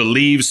word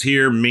believes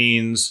here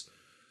means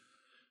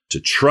to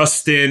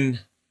trust in,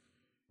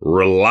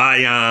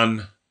 rely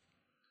on,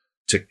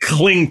 to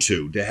cling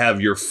to have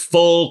your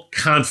full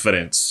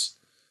confidence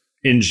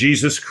in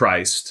Jesus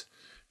Christ,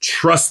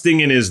 trusting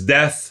in his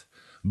death,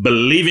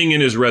 believing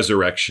in his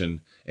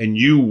resurrection, and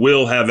you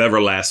will have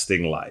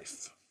everlasting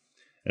life.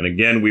 And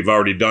again, we've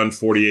already done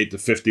 48 to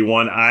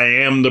 51. I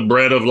am the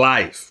bread of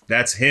life.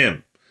 That's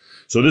him.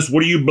 So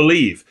what do you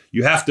believe?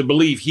 You have to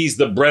believe he's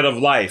the bread of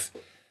life.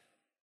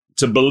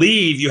 To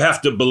believe, you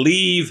have to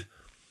believe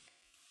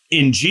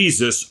in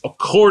Jesus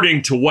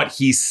according to what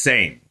he's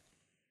saying.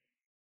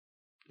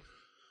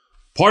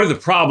 Part of the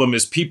problem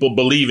is people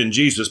believe in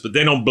Jesus, but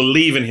they don't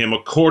believe in him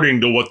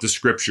according to what the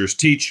scriptures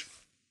teach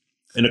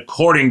and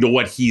according to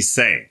what he's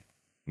saying.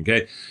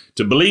 Okay?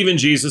 To believe in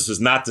Jesus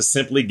is not to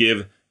simply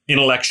give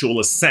intellectual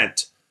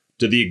assent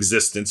to the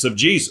existence of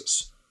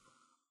Jesus.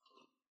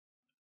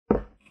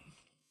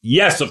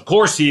 Yes, of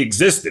course he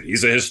existed.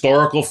 He's a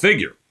historical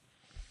figure.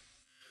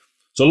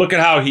 So look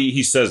at how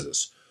he says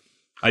this.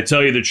 I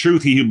tell you the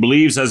truth, he who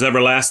believes has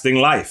everlasting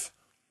life.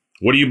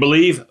 What do you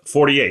believe?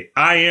 48.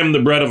 I am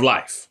the bread of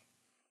life.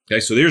 Okay,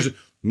 so there's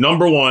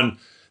number one,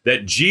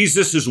 that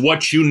Jesus is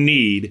what you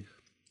need,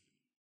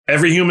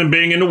 every human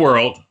being in the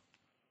world.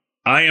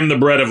 I am the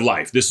bread of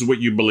life. This is what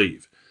you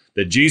believe.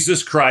 That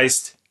Jesus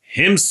Christ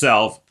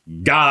himself,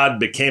 God,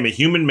 became a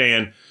human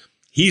man.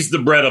 He's the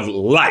bread of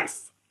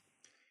life.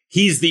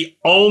 He's the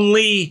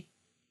only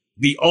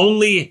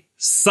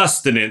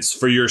sustenance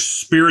for your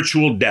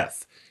spiritual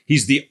death.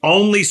 He's the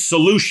only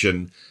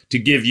solution to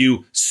give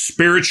you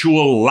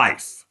spiritual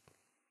life.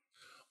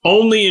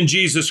 Only in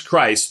Jesus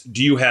Christ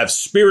do you have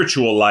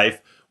spiritual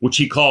life, which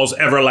he calls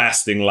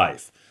everlasting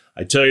life.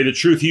 I tell you the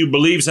truth, he who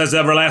believes has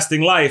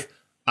everlasting life.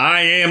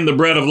 I am the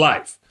bread of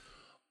life.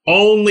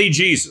 Only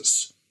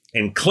Jesus,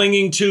 and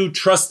clinging to,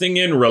 trusting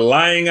in,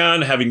 relying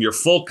on, having your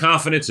full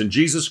confidence in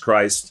Jesus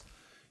Christ,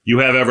 you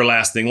have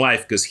everlasting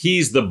life because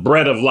he's the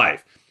bread of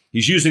life.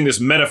 He's using this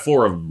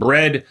metaphor of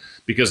bread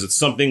because it's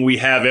something we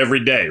have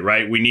every day,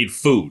 right? We need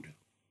food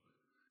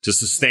to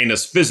sustain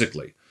us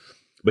physically.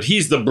 But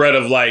he's the bread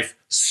of life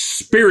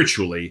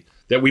spiritually,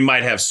 that we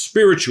might have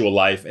spiritual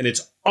life. And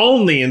it's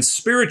only in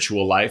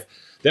spiritual life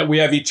that we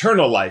have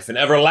eternal life and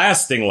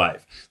everlasting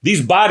life.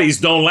 These bodies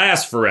don't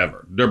last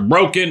forever. They're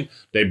broken.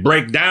 They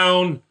break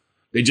down.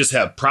 They just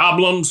have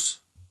problems,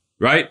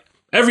 right?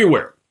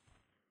 Everywhere.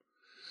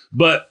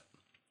 But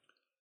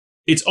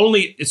it's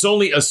only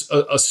a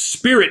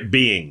spirit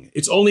being.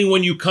 It's only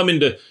when you come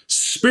into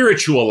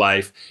spiritual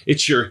life,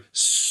 it's your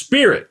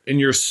spirit and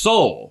your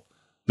soul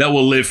that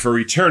will live for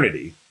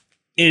eternity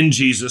in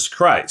Jesus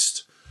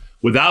Christ.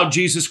 Without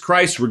Jesus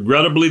Christ,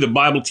 regrettably, the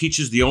Bible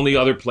teaches the only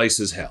other place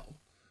is hell,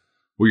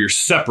 where you're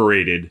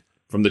separated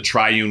from the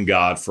triune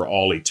God for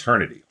all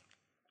eternity.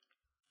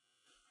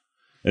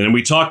 And then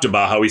we talked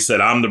about how he said,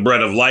 I'm the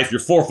bread of life.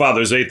 Your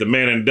forefathers ate the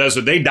manna in the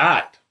desert. They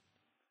died.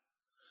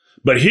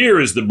 But here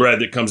is the bread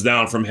that comes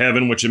down from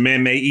heaven, which a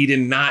man may eat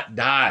and not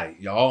die,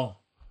 y'all.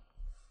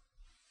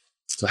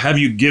 So have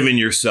you given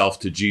yourself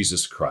to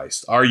Jesus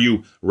Christ? Are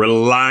you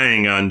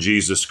relying on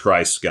Jesus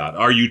Christ, God?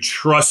 Are you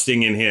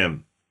trusting in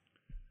him?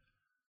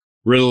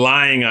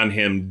 Relying on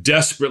him,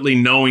 desperately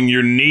knowing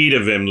your need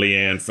of him,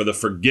 Leanne, for the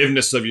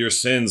forgiveness of your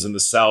sins and the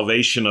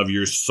salvation of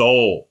your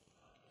soul.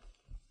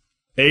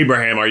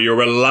 Abraham, are you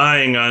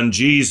relying on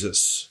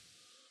Jesus?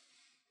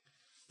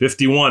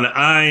 51,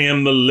 I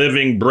am the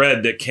living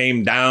bread that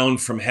came down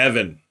from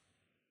heaven.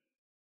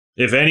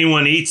 If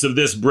anyone eats of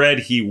this bread,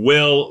 he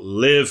will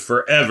live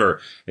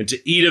forever. And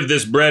to eat of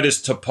this bread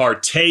is to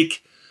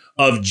partake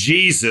of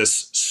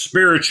Jesus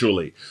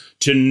spiritually,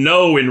 to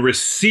know and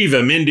receive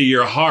him into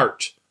your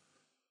heart,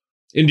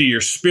 into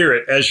your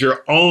spirit as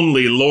your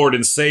only Lord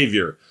and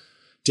Savior.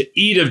 To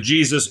eat of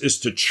Jesus is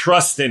to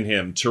trust in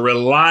him, to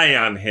rely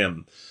on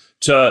him,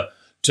 to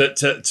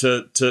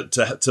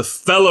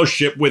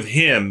fellowship with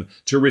him,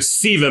 to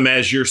receive him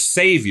as your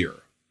Savior,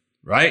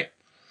 right?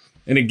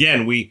 And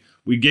again, we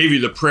gave you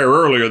the prayer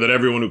earlier that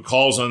everyone who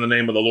calls on the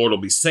name of the Lord will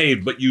be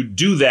saved, but you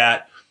do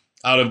that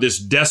out of this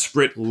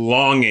desperate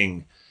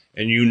longing,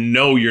 and you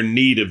know your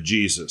need of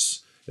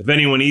Jesus. If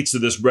anyone eats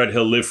of this bread,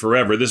 he'll live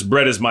forever. This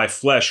bread is my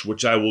flesh,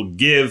 which I will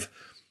give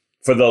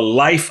for the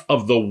life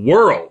of the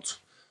world,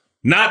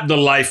 not the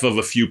life of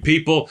a few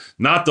people,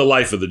 not the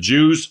life of the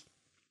Jews,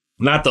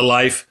 not the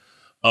life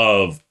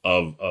of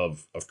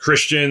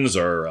Christians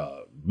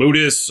or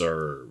Buddhists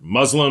or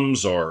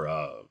Muslims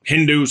or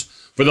Hindus,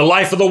 for the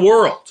life of the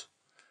world.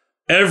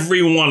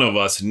 Every one of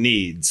us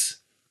needs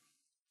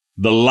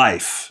the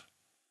life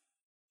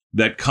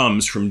that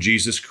comes from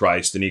Jesus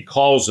Christ, and he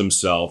calls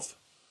himself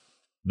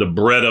the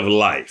bread of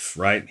life,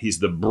 right? He's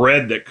the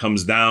bread that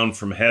comes down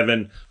from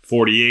heaven.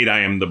 48,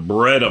 I am the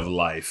bread of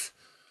life.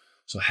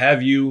 So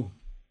have you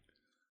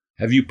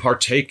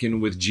partaken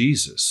with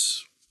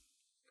Jesus?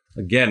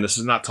 Again, this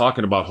is not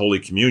talking about Holy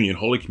Communion.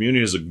 Holy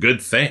Communion is a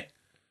good thing.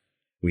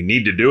 We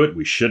need to do it.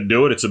 We should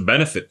do it. It's a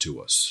benefit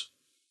to us.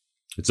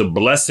 It's a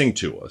blessing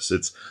to us.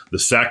 The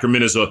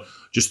sacrament is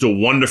just a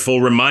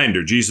wonderful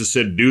reminder. Jesus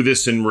said, do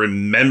this in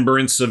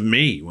remembrance of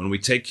me. When we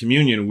take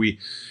communion, we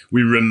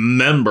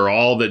remember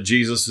all that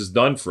Jesus has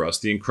done for us,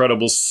 the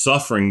incredible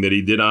suffering that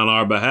he did on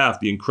our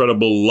behalf, the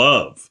incredible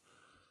love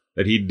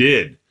that he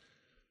did,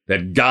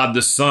 that God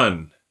the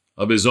Son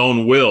of his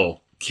own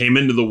will came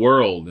into the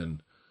world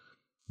and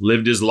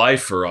lived his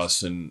life for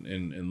us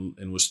and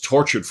was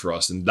tortured for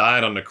us and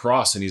died on the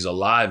cross, and he's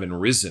alive and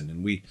risen.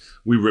 And we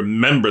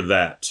remember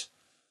that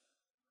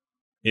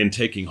in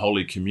taking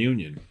Holy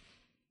Communion.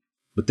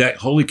 But that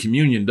Holy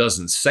Communion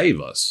doesn't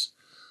save us.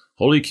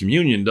 Holy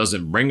Communion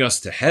doesn't bring us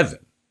to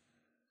heaven.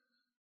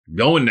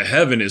 Going to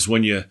heaven is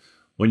when you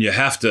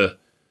have to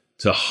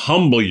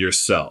humble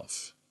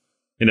yourself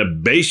and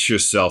abase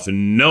yourself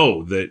and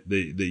know that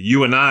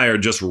you and I are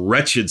just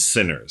wretched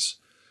sinners,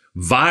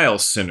 vile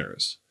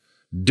sinners,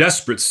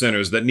 desperate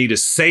sinners that need a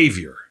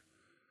Savior.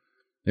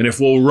 And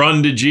if we'll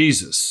run to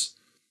Jesus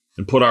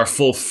and put our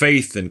full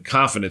faith and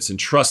confidence and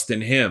trust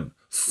in him,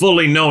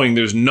 fully knowing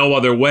there's no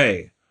other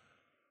way.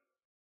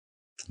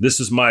 This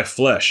is my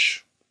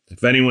flesh.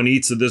 If anyone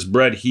eats of this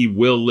bread, he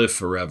will live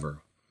forever.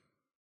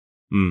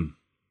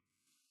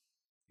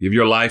 Give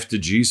your life to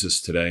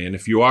Jesus today. And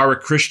if you are a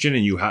Christian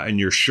and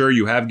you're sure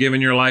you have given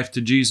your life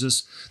to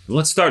Jesus, then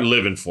let's start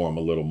living for him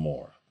a little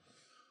more.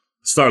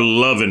 Start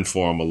loving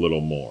for him a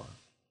little more.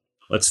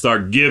 Let's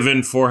start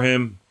giving for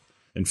him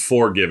and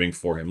forgiving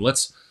for him.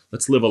 Let's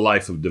live a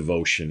life of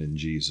devotion in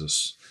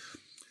Jesus.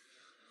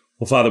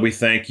 Well, Father, we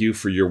thank you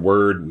for your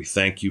word. We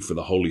thank you for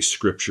the Holy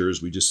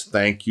Scriptures. We just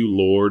thank you,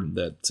 Lord,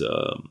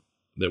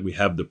 that we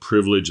have the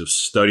privilege of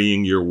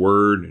studying your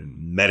word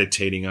and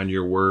meditating on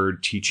your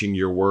word, teaching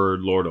your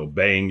word, Lord,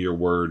 obeying your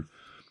word.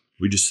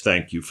 We just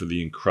thank you for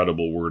the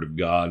incredible word of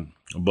God.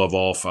 Above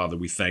all, Father,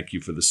 we thank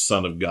you for the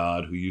Son of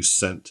God who you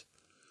sent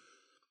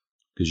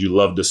because you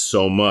loved us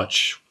so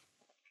much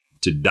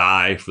to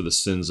die for the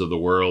sins of the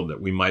world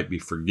that we might be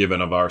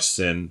forgiven of our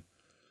sin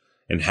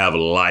and have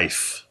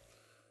life.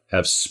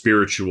 Have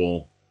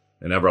spiritual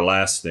and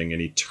everlasting and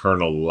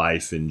eternal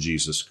life in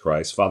Jesus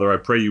Christ. Father, I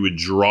pray you would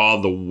draw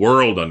the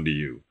world unto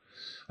you.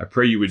 I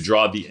pray you would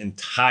draw the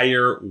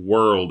entire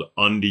world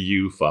unto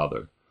you,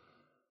 Father,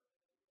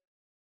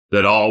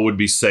 that all would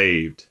be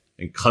saved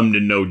and come to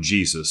know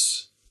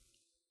Jesus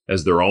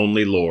as their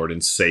only Lord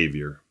and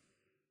Savior.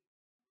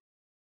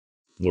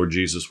 Lord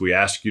Jesus, we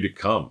ask you to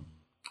come.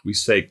 We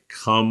say,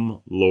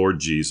 come,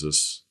 Lord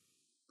Jesus.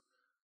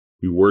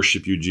 We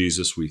worship you,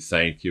 Jesus. We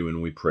thank you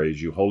and we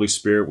praise you. Holy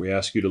Spirit, we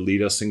ask you to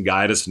lead us and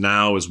guide us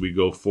now as we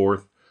go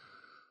forth.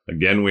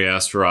 Again, we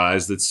ask for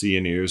eyes that see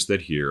and ears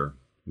that hear.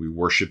 We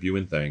worship you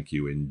and thank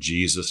you in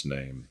Jesus'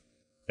 name.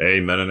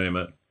 Amen and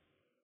amen.